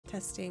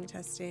Testing,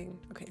 testing.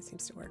 Okay, it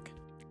seems to work.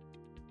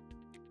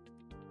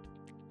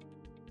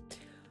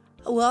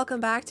 Welcome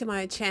back to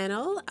my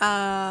channel.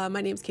 My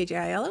name is KJ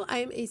Aiello. I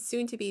am a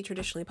soon-to-be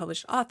traditionally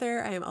published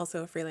author. I am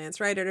also a freelance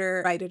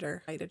writer.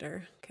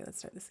 Okay, let's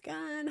start this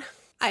again.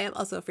 I am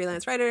also a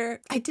freelance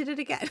writer. I did it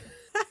again.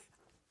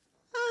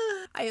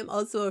 I am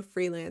also a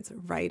freelance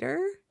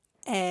writer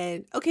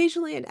and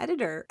occasionally an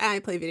editor. And I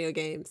play video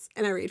games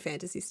and I read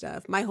fantasy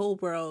stuff. My whole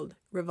world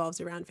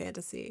revolves around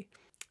fantasy.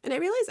 And I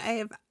realize I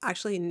have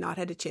actually not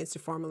had a chance to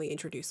formally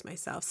introduce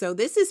myself. So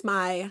this is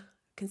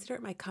consider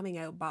it my coming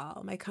out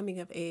ball, my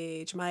coming of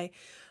age, my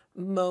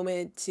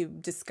moment to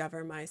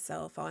discover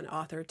myself on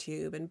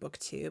AuthorTube and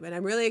BookTube. And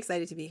I'm really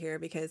excited to be here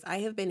because I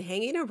have been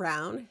hanging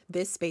around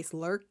this space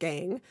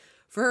lurking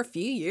for a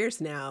few years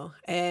now.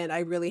 And I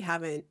really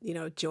haven't,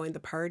 joined the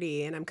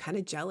party, and I'm kind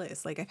of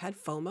jealous. Like, I've had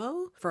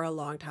FOMO for a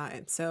long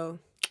time. So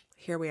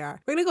here we are.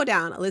 We're going to go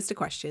down a list of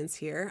questions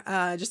here,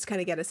 just to kind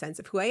of get a sense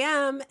of who I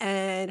am.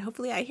 And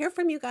hopefully I hear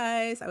from you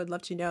guys. I would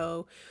love to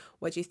know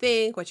what you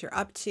think, what you're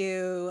up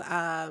to.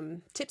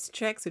 Tips and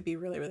tricks would be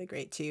really, really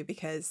great too,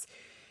 because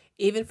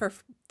even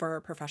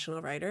for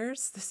professional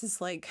writers, this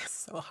is like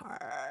so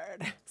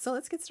hard. So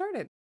let's get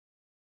started.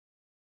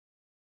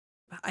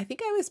 I think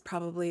I was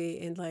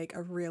probably in like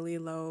a really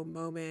low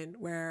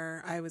moment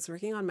where I was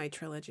working on my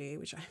trilogy,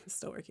 which I'm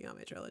still working on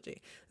my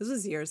trilogy. This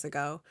was years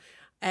ago.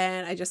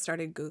 And I just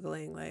started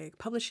Googling like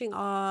publishing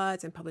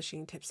odds and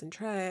publishing tips and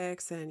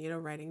tricks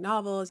and, writing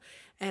novels.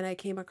 And I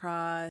came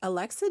across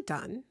Alexa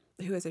Dunn,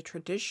 who is a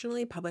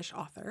traditionally published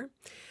author,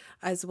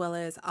 as well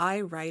as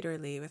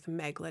iWriterly with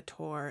Meg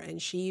Latour. And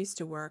she used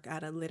to work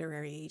at a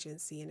literary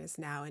agency and is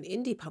now an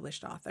indie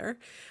published author.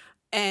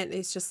 And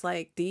it's just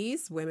like,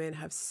 these women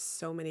have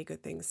so many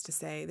good things to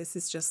say. This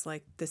is just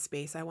like the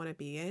space I want to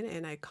be in.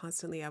 And I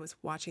was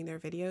watching their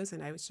videos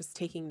and I was just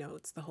taking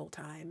notes the whole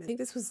time. I think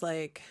this was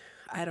like,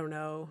 I don't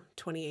know,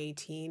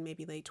 2018,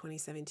 maybe late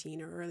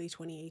 2017 or early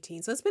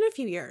 2018. So it's been a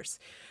few years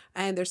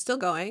and they're still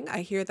going.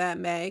 I hear that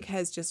Meg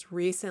has just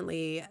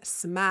recently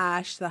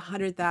smashed the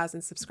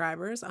 100,000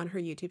 subscribers on her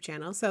YouTube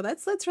channel. So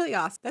that's really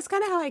awesome. That's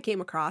kind of how I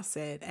came across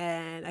it.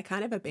 And I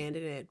kind of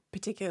abandoned it,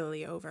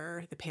 particularly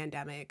over the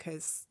pandemic,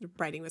 because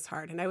writing was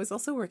hard. And I was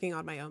also working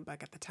on my own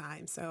book at the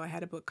time. So I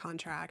had a book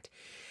contract.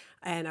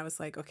 And I was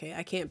like, okay,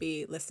 I can't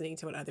be listening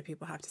to what other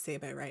people have to say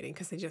about writing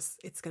because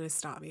it's going to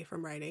stop me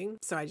from writing.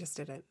 So I just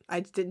didn't. I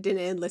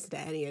didn't listen to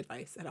any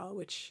advice at all,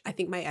 which I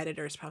think my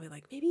editor is probably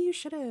like, maybe you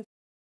should have.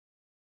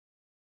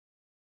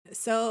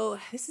 So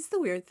this is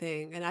the weird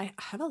thing. And I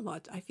have a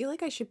lot. I feel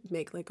like I should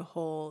make like a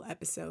whole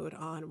episode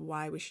on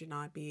why we should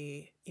not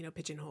be,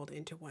 pigeonholed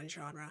into one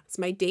genre. So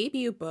my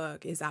debut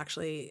book is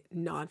actually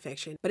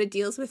nonfiction, but it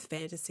deals with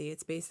fantasy.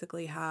 It's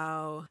basically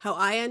how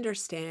I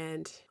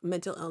understand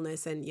mental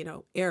illness and,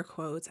 air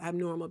quotes,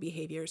 abnormal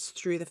behaviors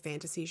through the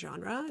fantasy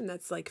genre. And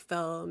that's like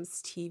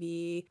films,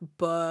 TV,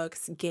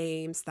 books,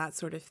 games, that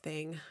sort of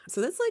thing. So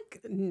that's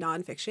like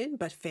nonfiction,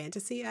 but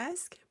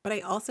fantasy-esque. But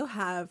I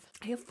have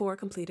 4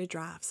 completed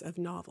drafts of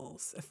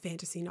novels, of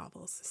fantasy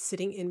novels,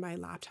 sitting in my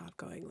laptop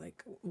going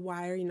like,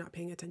 why are you not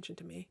paying attention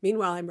to me?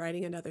 Meanwhile, I'm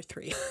writing another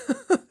 3.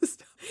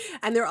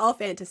 And they're all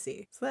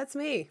fantasy. So that's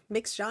me.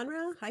 Mixed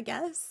genre, I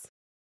guess.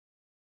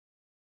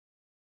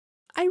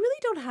 I really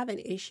don't have an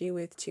issue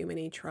with too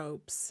many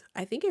tropes.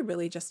 I think it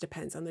really just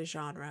depends on the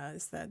genre,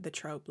 is the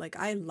trope. Like,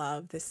 I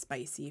love the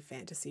spicy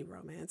fantasy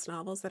romance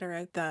novels that are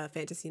out, the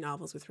fantasy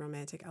novels with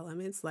romantic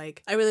elements.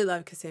 Like, I really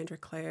love Cassandra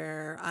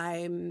Clare.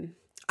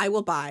 I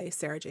will buy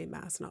Sarah J.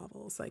 Maas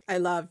novels. Like, I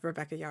love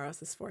Rebecca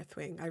Yarros' Fourth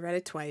Wing. I read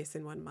it twice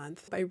in 1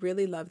 month. I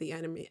really love the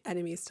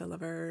Enemies to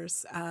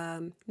Lovers.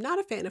 Not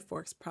a fan of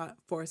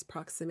Forced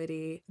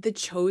Proximity. The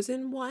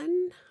Chosen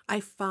One,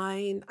 I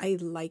find I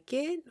like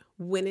it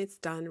when it's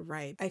done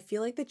right. I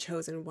feel like The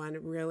Chosen One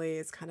really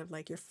is kind of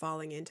like you're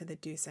falling into the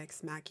Deus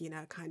Ex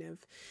Machina kind of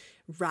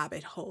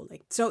rabbit hole.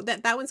 Like, so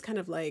that one's kind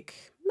of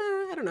like,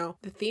 I don't know.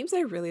 The themes I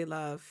really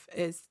love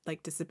is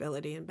like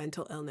disability and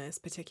mental illness,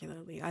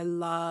 particularly. I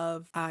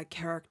love a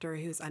character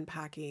who's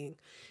unpacking,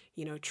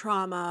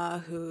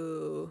 trauma,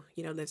 who,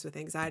 lives with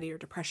anxiety or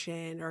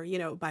depression or,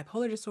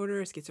 bipolar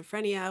disorder,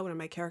 schizophrenia. One of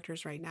my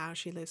characters right now,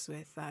 she lives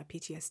with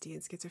PTSD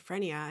and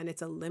schizophrenia, and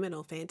it's a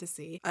liminal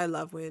fantasy. I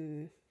love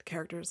when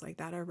characters like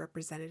that are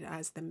represented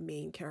as the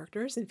main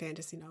characters in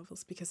fantasy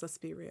novels, because let's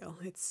be real,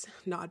 it's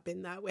not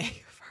been that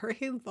way for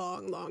a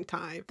long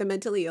time. The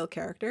mentally ill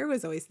character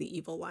was always the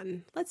evil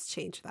one. Let's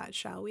change that,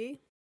 shall we?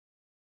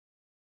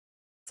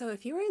 So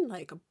if you were in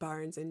like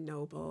Barnes and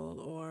Noble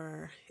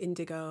or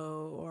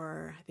Indigo,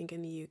 or I think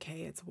in the UK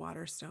it's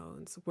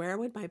Waterstones, where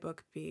would my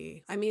book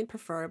be? I mean,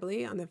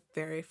 preferably on the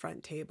very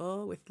front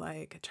table with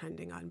like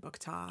trending on Book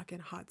Talk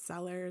and hot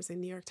sellers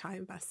and New York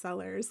Times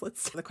bestsellers.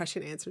 The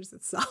question answers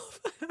itself.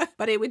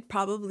 But it would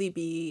probably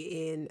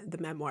be in the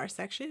memoir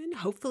section,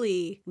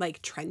 hopefully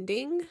like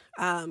trending,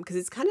 because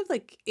it's kind of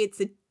like, it's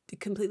a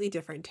completely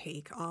different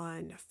take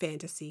on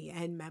fantasy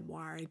and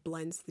memoir. It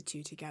blends the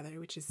two together,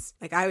 which is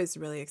like, I was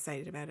really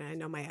excited about it. I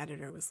know my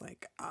editor was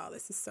like, oh,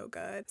 this is so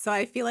good. So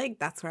I feel like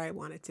that's where I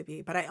want it to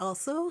be. But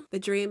the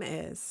dream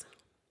is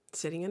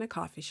sitting in a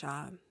coffee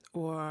shop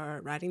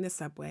or riding the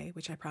subway,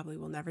 which I probably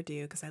will never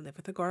do because I live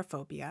with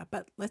agoraphobia,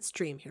 but let's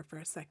dream here for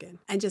a second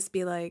and just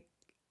be like,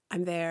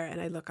 I'm there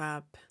and I look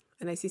up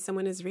and I see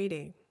someone is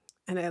reading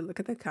and I look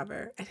at the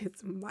cover and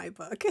it's my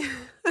book.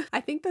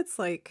 I think that's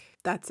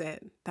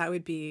it. That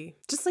would be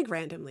just like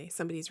randomly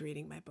somebody's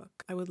reading my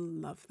book. I would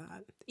love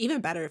that.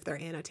 Even better if they're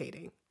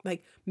annotating.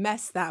 Like,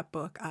 mess that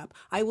book up.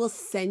 I will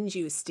send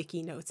you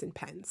sticky notes and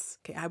pens.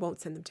 Okay, I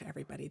won't send them to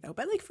everybody though,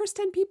 but like first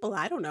 10 people,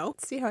 I don't know.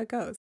 Let's see how it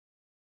goes.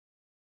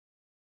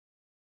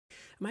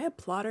 Am I a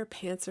plotter,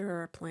 pantser,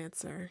 or a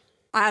plantser?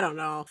 I don't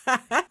know.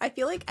 I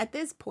feel like at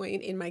this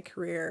point in my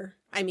career,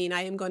 I mean,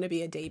 I am going to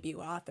be a debut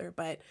author,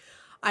 but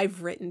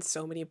I've written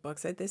so many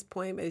books at this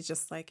point. It's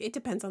just like, it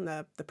depends on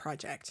the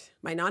project.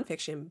 My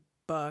nonfiction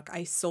book,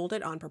 I sold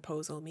it on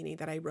proposal, meaning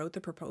that I wrote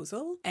the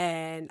proposal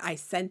and I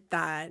sent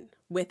that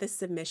with a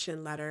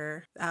submission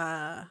letter,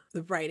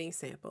 the writing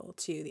sample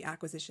to the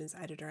acquisitions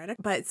editor.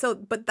 But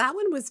that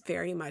one was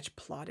very much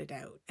plotted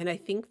out. And I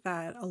think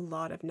that a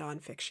lot of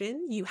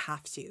nonfiction, you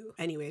have to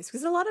anyways,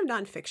 because a lot of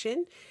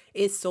nonfiction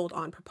is sold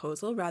on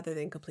proposal rather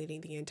than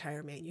completing the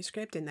entire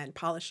manuscript and then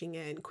polishing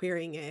it and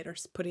querying it or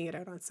putting it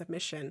out on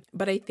submission.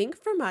 But I think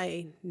for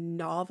my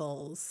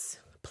novels,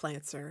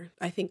 plantser.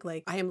 I think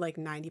like I am like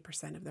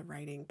 90% of the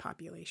writing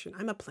population.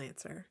 I'm a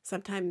plantser,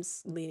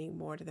 sometimes leaning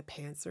more to the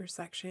pantser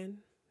section,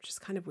 which is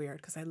kind of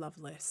weird because I love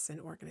lists and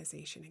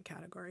organization and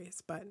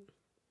categories, but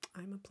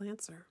I'm a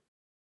plantser.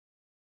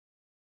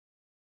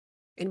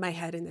 In my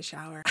head in the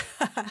shower.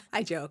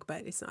 I joke,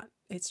 but it's not.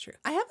 It's true.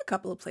 I have a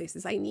couple of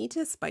places. I need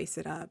to spice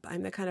it up.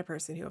 I'm the kind of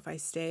person who if I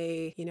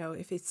stay,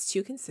 if it's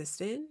too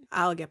consistent,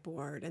 I'll get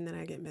bored and then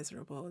I get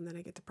miserable and then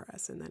I get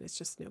depressed and then it's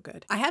just no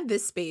good. I have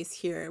this space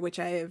here, which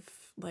I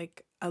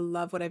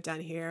love what I've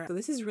done here. So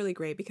this is really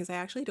great because I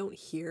actually don't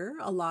hear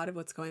a lot of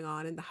what's going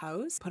on in the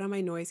house. Put on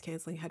my noise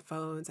canceling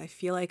headphones. I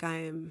feel like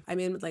I'm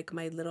in like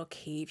my little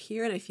cave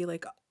here and I feel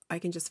like I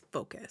can just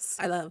focus.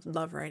 I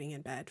love writing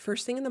in bed.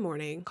 First thing in the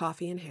morning,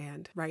 coffee in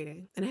hand,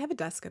 writing. And I have a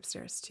desk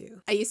upstairs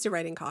too. I used to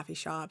write in coffee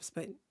shops,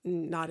 but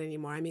not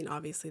anymore. I mean,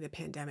 obviously the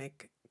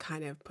pandemic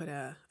kind of put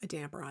a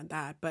damper on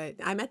that, but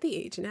I'm at the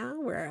age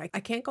now where I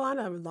can't go on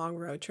a long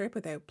road trip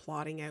without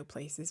plotting out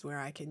places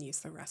where I can use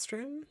the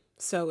restroom.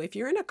 So if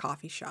you're in a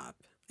coffee shop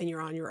and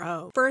you're on your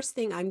own, first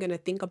thing I'm going to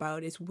think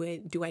about is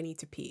when do I need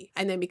to pee?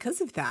 And then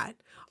because of that,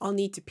 I'll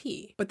need to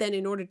pee. But then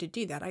in order to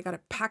do that, I got to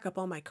pack up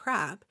all my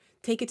crap,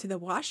 take it to the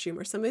washroom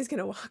or somebody's going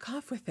to walk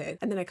off with it.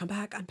 And then I come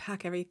back,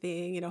 unpack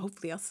everything,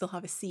 hopefully I'll still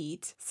have a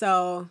seat.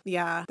 So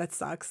yeah, that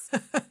sucks.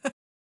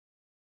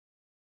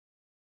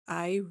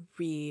 I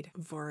read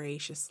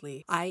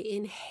voraciously. I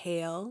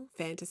inhale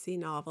fantasy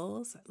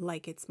novels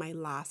like it's my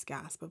last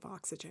gasp of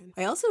oxygen.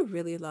 I also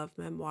really love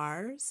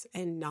memoirs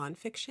and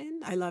nonfiction.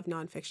 I love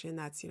nonfiction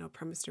that's,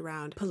 premised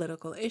around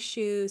political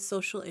issues,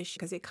 social issues,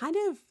 because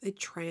it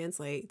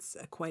translates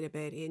quite a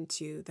bit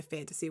into the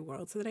fantasy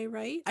worlds that I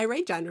write. I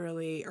write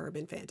generally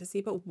urban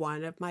fantasy, but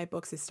one of my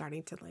books is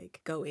starting to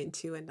go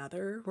into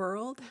another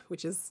world,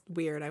 which is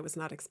weird. I was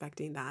not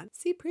expecting that.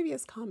 See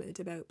previous comment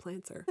about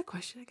plantser. The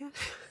question again?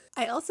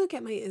 I also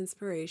get my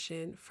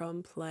inspiration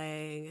from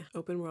playing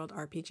open world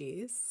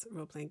RPGs,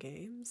 role-playing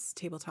games,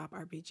 tabletop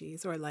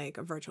RPGs,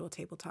 or virtual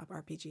tabletop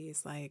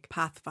RPGs like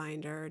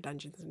Pathfinder,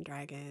 Dungeons and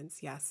Dragons.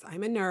 Yes,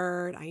 I'm a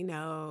nerd. I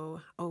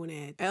know. Own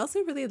it. I also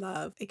really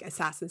love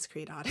Assassin's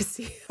Creed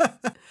Odyssey.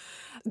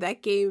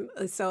 That game,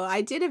 so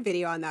I did a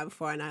video on that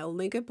before and I'll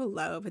link it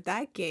below, but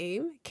that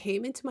game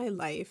came into my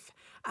life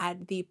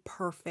at the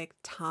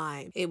perfect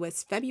time. It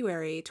was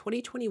February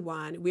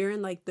 2021. We were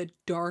in the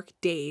dark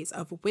days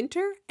of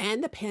winter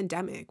and the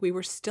pandemic. We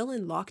were still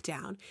in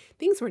lockdown.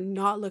 Things were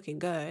not looking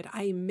good.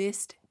 I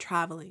missed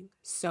traveling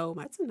so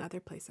much. That's another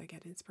place I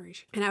get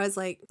inspiration. And I was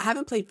like, I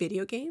haven't played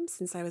video games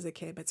since I was a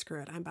kid, but screw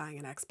it, I'm buying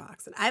an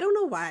Xbox. And I don't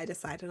know why I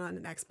decided on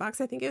an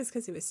Xbox. I think it was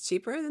because it was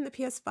cheaper than the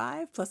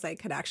PS5. Plus I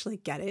could actually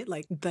get it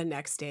the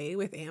next day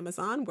with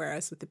Amazon.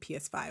 Whereas with the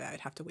PS5, I would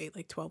have to wait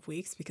 12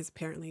 weeks because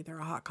apparently they're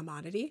a hot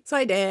commodity. So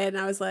I did. And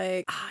I was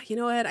like, you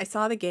know what? I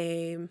saw the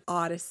game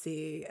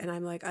Odyssey and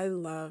I'm like, I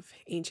love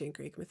ancient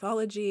Greek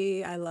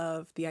mythology. I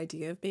love the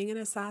idea of being an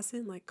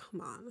assassin.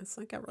 Come on, it's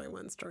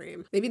everyone's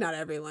dream. Maybe not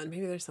everyone.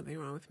 Maybe there's something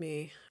wrong with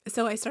me.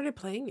 So I started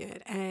playing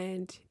it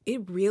and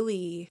it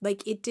really,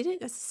 it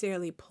didn't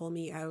necessarily pull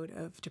me out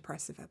of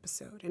depressive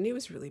episode and it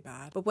was really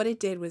bad. But what it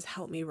did was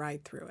help me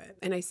ride through it.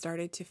 And I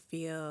started to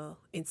feel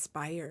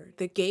inspired.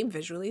 The game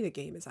visually, the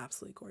game is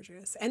absolutely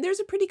gorgeous. And there's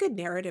a pretty good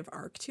narrative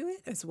arc to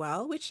it as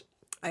well, which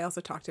I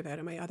also talked about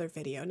in my other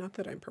video. Not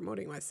that I'm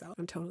promoting myself.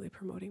 I'm totally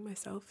promoting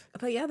myself.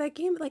 But yeah, that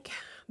game,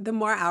 the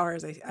more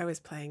hours I was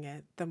playing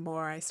it, the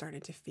more I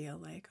started to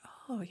feel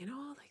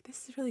oh,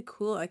 this is really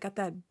cool. I got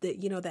that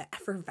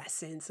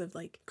effervescence of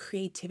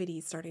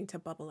creativity starting to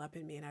bubble up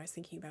in me. And I was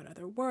thinking about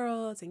other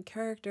worlds and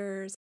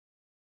characters.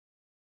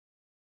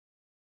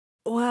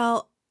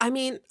 Well, I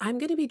mean, I'm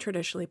going to be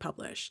traditionally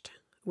published.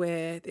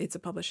 It's a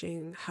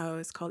publishing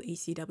house called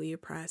ECW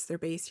Press. They're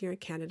based here in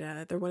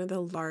Canada. They're one of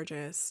the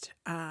largest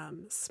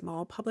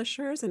small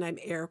publishers, and I'm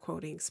air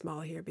quoting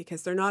small here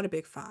because they're not a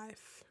big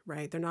five.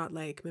 right? They're not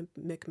like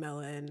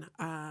Macmillan,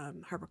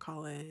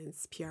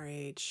 HarperCollins,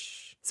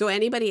 PRH. So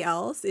anybody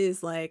else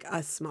is like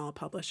a small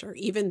publisher,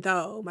 even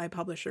though my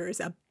publisher is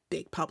a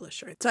big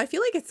publisher. So I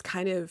feel like it's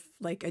kind of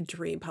like a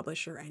dream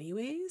publisher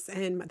anyways.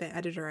 And the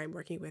editor I'm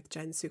working with,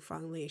 Jen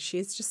Sufang Lee,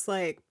 she's just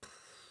like,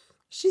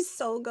 she's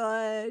so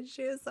good.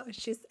 She's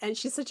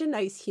such a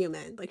nice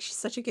human. Like, she's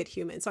such a good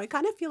human. So I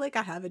kind of feel like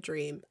I have a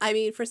dream. I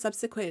mean, for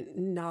subsequent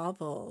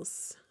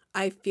novels,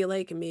 I feel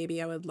like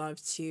maybe I would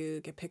love to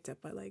get picked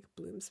up by like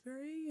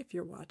Bloomsbury. If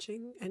you're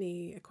watching,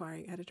 any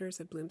acquiring editors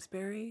at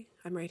Bloomsbury,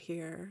 I'm right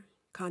here.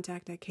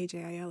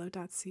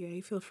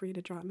 contact@kjilo.ca. Feel free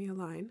to drop me a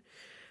line.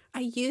 I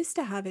used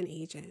to have an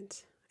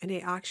agent and I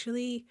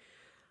actually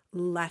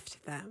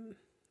left them.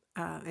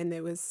 And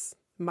it was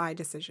my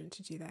decision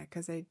to do that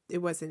because it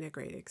wasn't a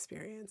great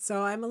experience.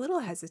 So I'm a little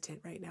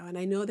hesitant right now. And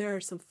I know there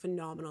are some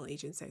phenomenal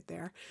agents out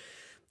there.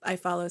 I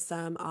follow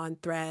some on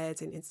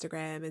Threads and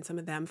Instagram, and some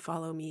of them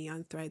follow me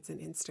on Threads and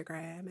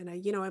Instagram. And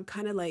I'm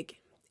kind of like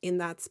in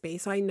that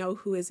space. So I know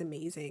who is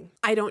amazing.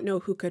 I don't know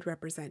who could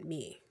represent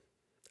me.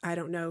 I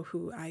don't know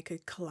who I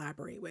could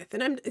collaborate with.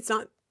 And it's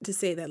not to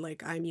say that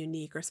like I'm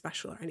unique or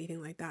special or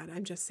anything like that.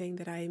 I'm just saying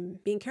that I'm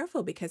being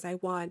careful because I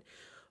want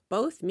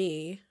both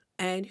me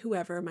and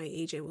whoever my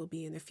agent will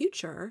be in the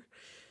future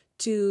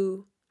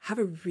to have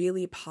a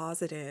really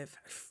positive,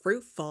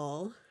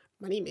 fruitful,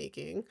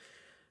 money-making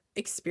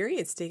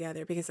experience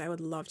together, because I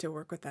would love to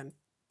work with them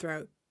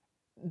throughout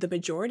the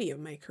majority of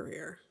my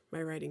career,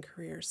 my writing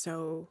career.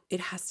 So it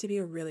has to be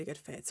a really good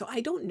fit. So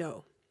I don't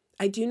know.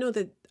 I do know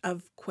that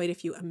of quite a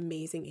few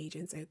amazing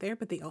agents out there,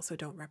 but they also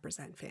don't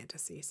represent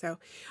fantasy. So,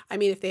 I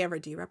mean, if they ever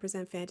do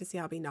represent fantasy,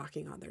 I'll be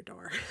knocking on their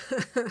door.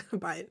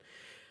 But,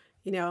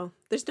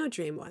 there's no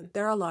dream one.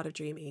 There are a lot of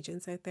dream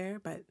agents out there,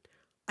 but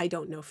I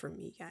don't know for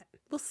me yet.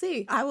 We'll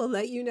see. I will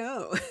let you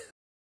know.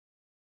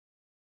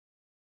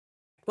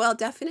 Well,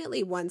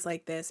 definitely ones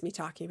like this, me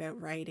talking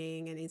about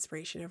writing and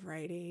inspiration of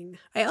writing.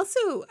 I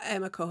also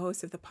am a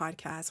co-host of the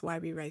podcast Why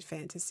We Write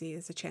Fantasy.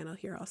 It's a channel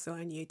here also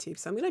on YouTube.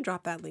 So I'm going to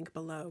drop that link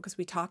below because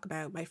we talk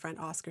about, my friend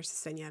Oscar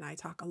Cesenia and I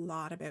talk a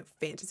lot about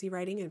fantasy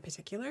writing in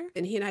particular.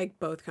 And he and I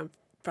both come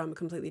from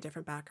completely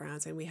different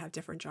backgrounds and we have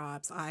different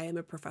jobs. I am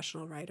a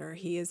professional writer.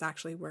 He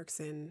actually works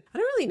in, I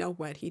don't really know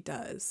what he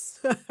does.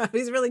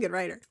 He's a really good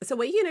writer. So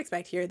what you can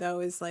expect here though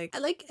is like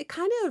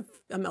kind of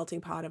a melting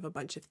pot of a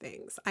bunch of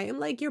things. I am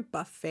like your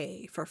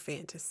buffet for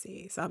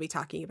fantasy. So I'll be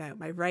talking about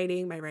my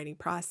writing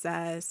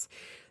process,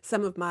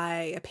 some of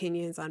my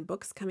opinions on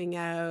books coming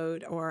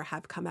out or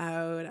have come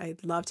out.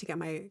 I'd love to get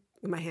my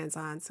hands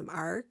on some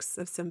arcs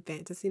of some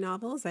fantasy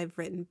novels. I've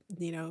written,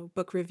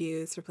 book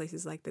reviews for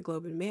places like the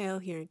Globe and Mail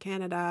here in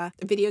Canada.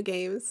 Video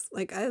games,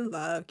 like I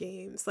love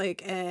games,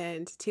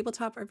 and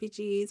tabletop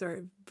RPGs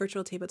or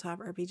virtual tabletop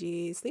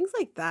RPGs, things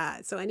like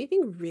that. So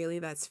anything really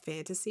that's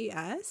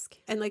fantasy-esque,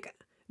 and like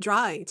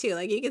drawing too.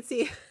 Like you can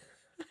see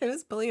I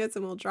was pulling out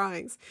some old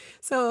drawings.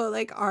 So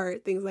like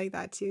art, things like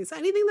that too. So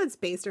anything that's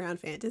based around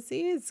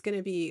fantasy is going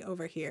to be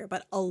over here,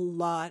 but a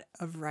lot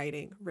of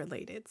writing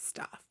related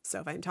stuff.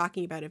 So if I'm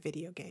talking about a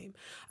video game,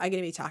 I'm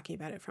going to be talking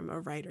about it from a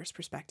writer's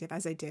perspective,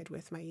 as I did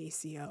with my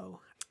ACO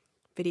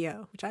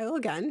video, which I will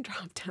again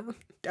drop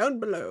down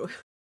below.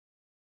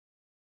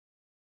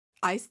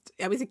 I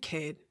was a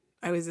kid.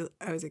 I was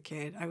a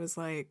kid. I was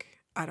like,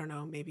 I don't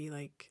know, maybe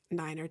like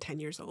 9 or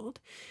 10 years old.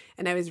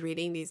 And I was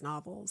reading these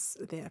novels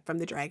from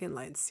the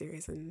Dragonlance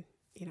series. And,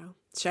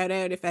 shout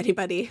out if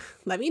anybody,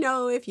 let me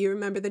know if you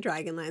remember the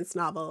Dragonlance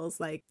novels.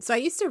 So I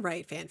used to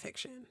write fan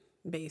fiction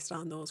based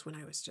on those when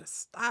I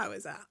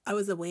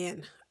was a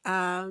win.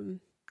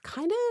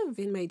 Kind of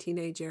in my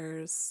teenage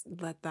years,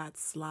 let that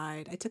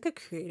slide. I took a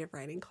creative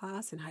writing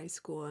class in high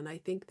school, and I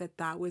think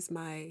that was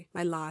my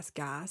last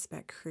gasp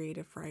at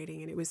creative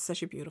writing, and it was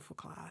such a beautiful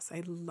class.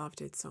 I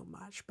loved it so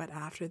much. But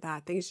after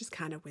that, things just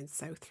kind of went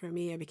south for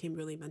me. I became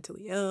really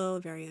mentally ill,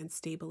 very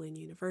unstable in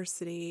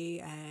university,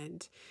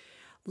 and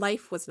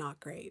life was not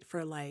great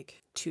for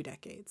like 2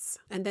 decades.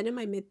 And then in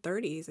my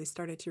mid-30s, I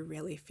started to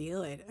really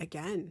feel it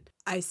again.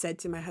 I said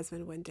to my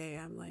husband one day,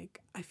 I'm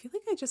like, I feel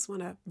like I just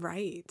want to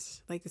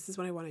write. Like, this is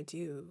what I want to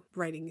do,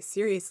 writing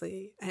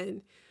seriously.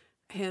 And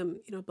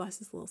him, bless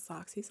his little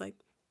socks, he's like,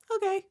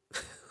 okay.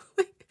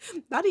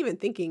 Not even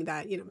thinking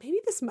that, maybe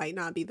this might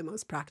not be the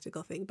most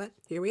practical thing, but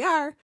here we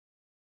are.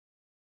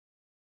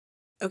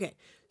 Okay,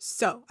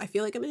 so I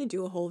feel like I'm going to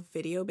do a whole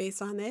video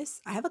based on this.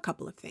 I have a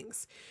couple of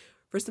things.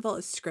 First of all,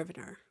 is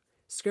Scrivener.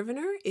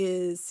 Scrivener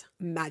is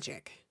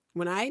magic.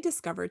 When I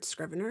discovered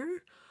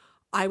Scrivener,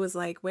 I was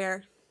like,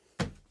 where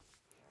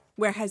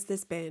has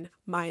this been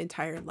my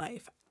entire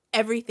life?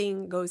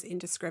 Everything goes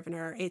into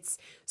Scrivener. It's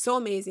so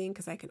amazing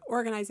because I can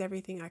organize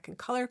everything. I can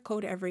color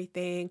code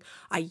everything.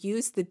 I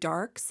use the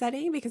dark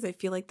setting because I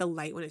feel like the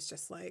light one is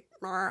just like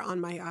on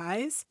my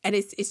eyes. And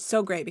it's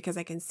so great because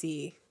I can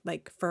see,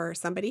 like, for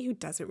somebody who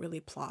doesn't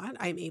really plot,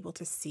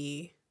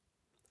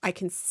 I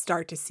can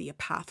start to see a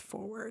path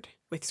forward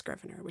with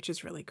Scrivener, which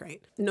is really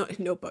great.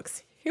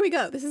 Notebooks. Here we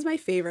go. This is my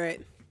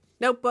favorite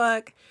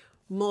notebook.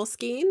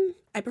 Moleskine,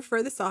 I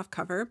prefer the soft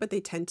cover, but they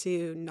tend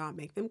to not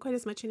make them quite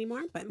as much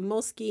anymore. But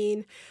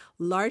Moleskine,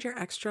 large or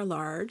extra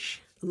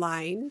large,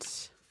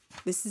 lined.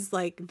 This is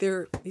like,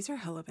 these are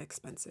hell of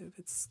expensive.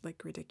 It's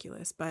like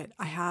ridiculous, but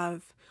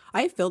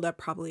I filled up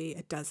probably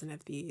a dozen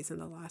of these in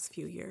the last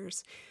few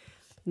years.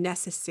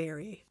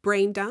 Necessary.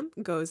 Brain dump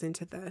goes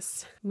into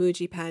this.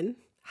 Muji pen.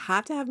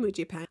 Have to have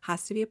Muji pen.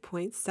 Has to be a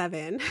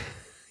 0.7.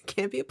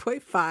 Can't be a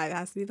 0.5. It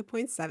has to be the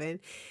 0.7.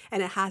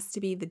 And it has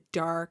to be the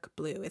dark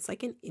blue. It's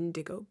like an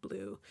indigo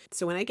blue.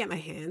 So when I get my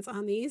hands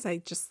on these,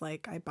 I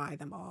buy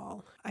them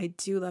all. I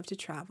do love to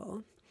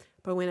travel.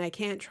 But when I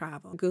can't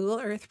travel,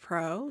 Google Earth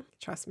Pro,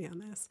 trust me on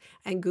this,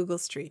 and Google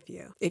Street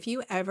View. If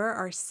you ever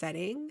are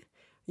setting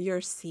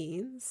your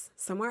scenes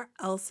somewhere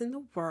else in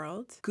the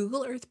world,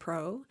 Google Earth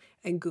Pro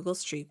and Google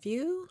Street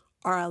View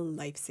are a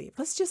lifesaver.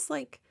 Plus just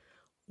like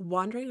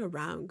wandering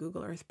around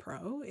Google Earth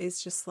Pro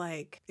is just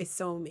like, it's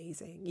so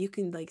amazing. You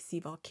can like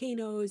see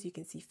volcanoes, you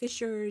can see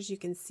fissures, you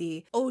can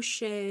see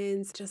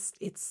oceans, just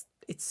it's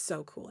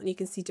so cool. And you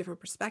can see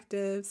different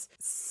perspectives.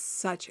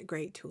 Such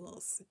great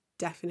tools.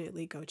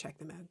 Definitely go check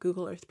them out.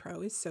 Google Earth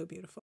Pro is so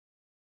beautiful.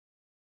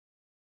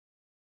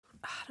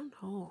 I don't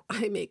know.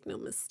 I make no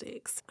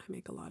mistakes. I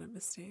make a lot of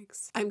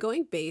mistakes. I'm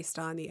going based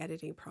on the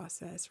editing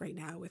process right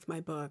now with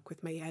my book,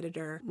 with my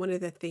editor. One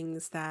of the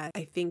things that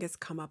I think has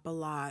come up a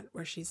lot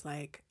where she's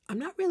like, I'm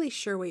not really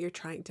sure what you're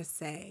trying to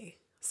say.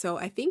 So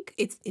I think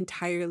it's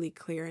entirely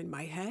clear in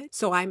my head.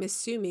 So I'm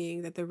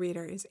assuming that the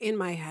reader is in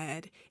my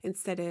head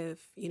instead of,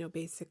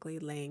 basically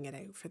laying it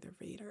out for the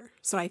reader.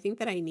 So I think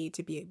that I need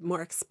to be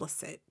more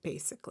explicit,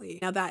 basically.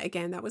 Now that,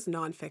 again, that was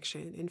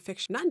nonfiction. In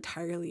fiction, not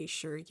entirely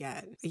sure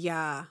yet.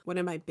 Yeah, one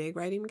of my big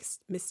writing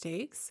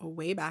mistakes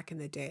way back in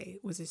the day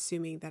was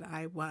assuming that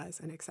I was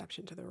an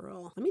exception to the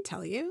rule. Let me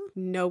tell you,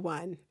 no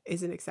one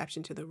is an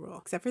exception to the rule,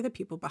 except for the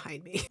people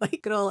behind me.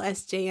 Like good old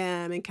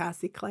SJM and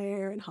Cassie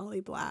Clare and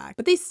Holly Black.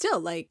 But they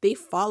still, they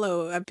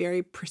follow a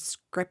very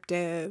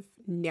prescriptive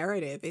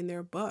narrative in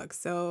their book.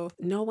 So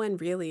no one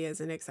really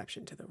is an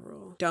exception to the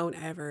rule. Don't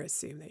ever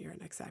assume that you're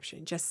an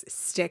exception. Just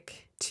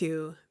stick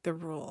to the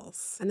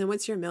rules. And then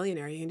once you're a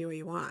millionaire, you can do what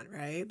you want,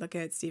 right? Look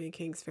at Stephen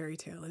King's Fairy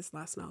Tale, his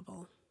last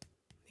novel.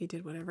 He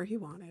did whatever he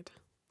wanted.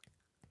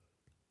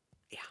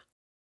 Yeah.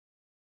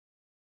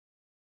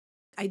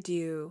 I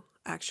do.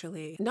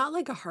 Actually, not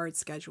like a hard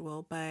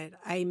schedule, but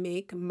I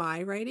make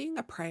my writing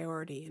a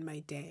priority in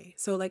my day.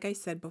 So like I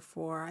said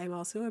before, I'm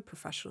also a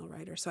professional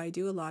writer. So I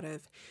do a lot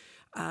of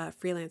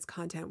freelance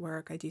content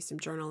work. I do some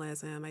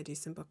journalism. I do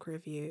some book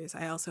reviews.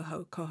 I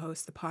also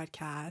co-host the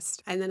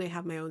podcast. And then I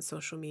have my own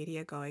social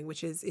media going,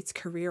 it's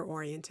career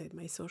oriented,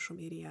 my social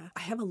media. I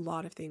have a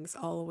lot of things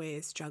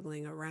always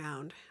juggling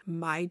around.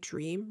 My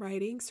dream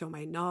writing, so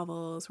my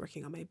novels,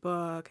 working on my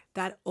book,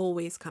 that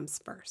always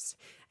comes first.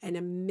 And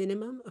a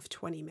minimum of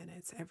 20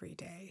 minutes every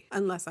day,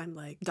 unless I'm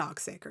like dog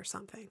sick or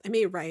something. I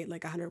may write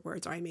like 100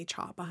 words or I may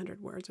chop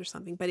 100 words or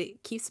something, but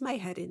it keeps my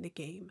head in the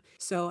game.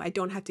 So I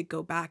don't have to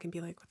go back and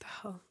be like, what the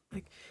hell?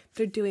 Like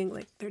they're doing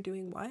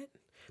what?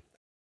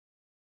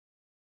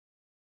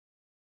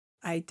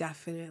 I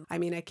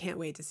can't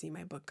wait to see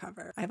my book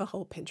cover. I have a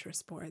whole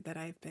Pinterest board that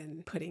I've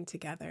been putting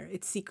together.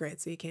 It's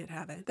secret, so you can't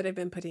have it. That I've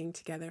been putting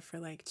together for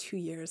like 2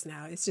 years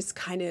now. It's just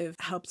kind of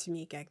helped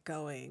me get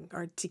going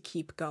or to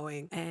keep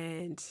going.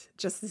 And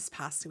just this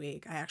past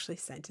week, I actually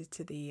sent it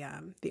to the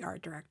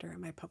art director at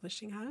my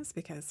publishing house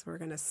because we're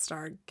going to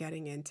start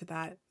getting into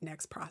that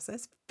next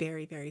process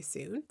very, very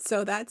soon.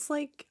 So that's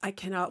like, I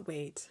cannot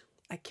wait.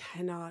 I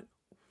cannot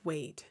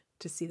wait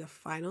to see the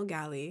final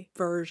galley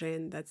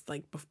version, that's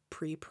like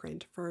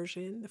pre-print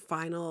version, the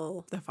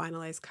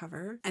finalized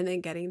cover, and then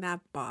getting that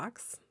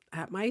box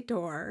at my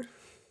door.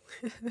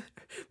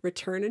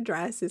 Return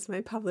address is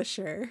my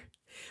publisher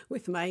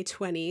with my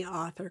 20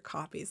 author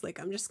copies. Like,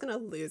 I'm just gonna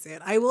lose it.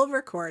 I will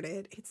record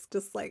it. It's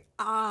just like,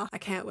 I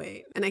can't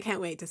wait. And I can't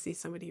wait to see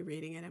somebody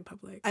reading it in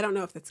public. I don't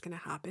know if that's gonna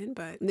happen,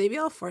 but maybe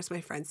I'll force my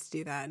friends to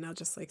do that and I'll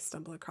just like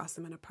stumble across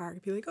them in a park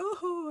and be like,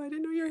 oh, I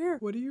didn't know you're here.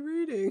 What are you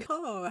reading?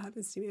 Oh, it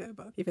happens to me in a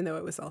book. Even though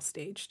it was all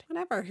staged.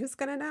 Whatever, who's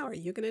gonna know? Are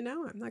you gonna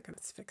know? I'm not gonna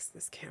fix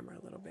this camera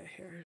a little bit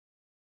here.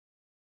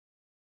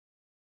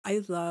 I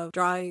love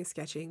drawing,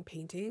 sketching,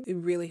 painting. It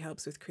really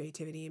helps with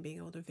creativity and being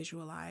able to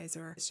visualize,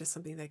 or it's just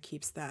something that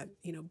keeps that,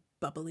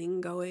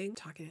 bubbling going.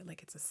 Talking it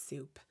like it's a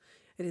soup.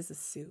 It is a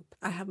soup.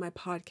 I have my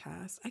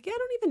podcast. I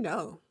don't even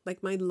know.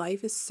 Like, my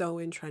life is so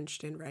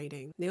entrenched in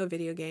writing.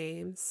 Video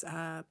games,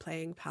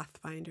 playing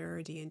Pathfinder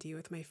or D&D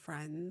with my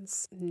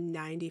friends.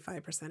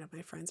 95% of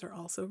my friends are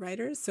also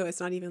writers. So it's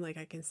not even like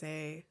I can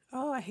say,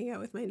 oh, I hang out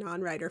with my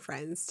non-writer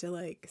friends to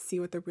like see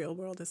what the real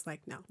world is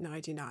like. No,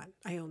 I do not.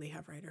 I only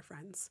have writer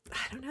friends.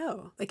 I don't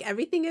know. Like,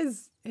 everything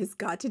has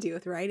got to do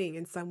with writing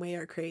in some way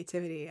or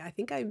creativity. I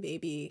think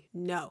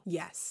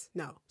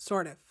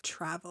sort of.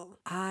 Travel.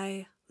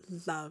 I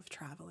love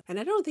traveling. And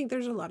I don't think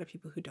there's a lot of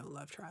people who don't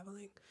love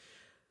traveling.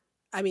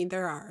 I mean,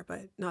 there are,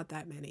 but not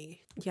that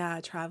many.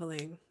 Yeah,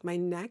 traveling. My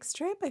next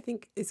trip, I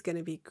think, is going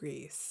to be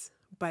Greece.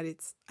 But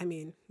are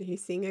you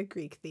seeing a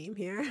Greek theme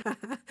here?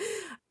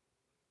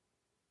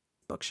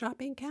 book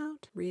shopping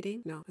count?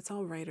 Reading? No, it's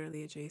all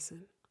writerly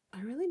adjacent.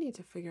 I really need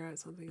to figure out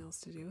something else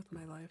to do with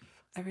my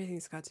life.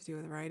 Everything's got to do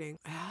with writing.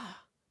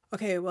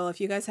 Okay, well, if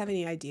you guys have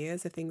any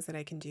ideas of things that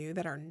I can do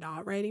that are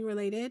not writing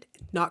related,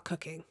 not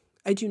cooking.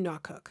 I do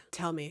not cook.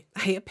 Tell me.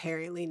 I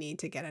apparently need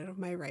to get out of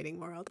my writing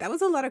world. That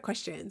was a lot of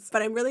questions,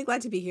 but I'm really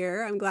glad to be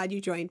here. I'm glad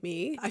you joined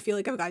me. I feel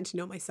like I've gotten to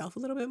know myself a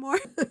little bit more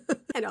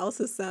and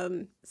also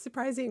some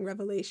surprising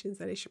revelations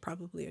that I should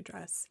probably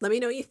address. Let me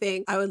know what you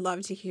think. I would love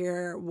to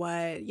hear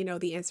what,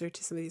 the answer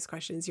to some of these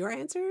questions, your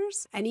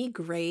answers. Any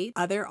great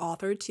other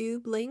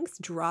AuthorTube links,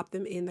 drop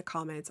them in the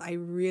comments. I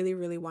really,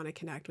 really want to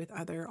connect with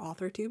other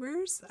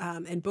AuthorTubers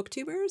and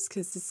booktubers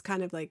because this is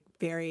kind of like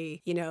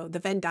very, the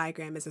Venn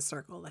diagram is a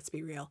circle. Let's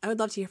be real. I would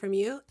love to hear from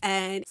you,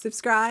 and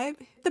subscribe,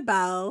 hit the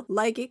bell,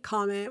 like it,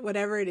 comment,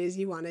 whatever it is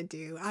you want to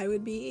do. I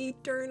would be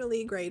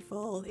eternally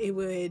grateful. It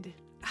would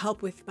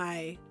help with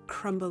my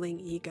crumbling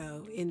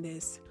ego in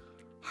this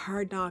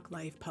hard knock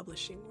life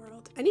publishing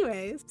world.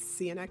 Anyways,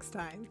 see you next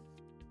time.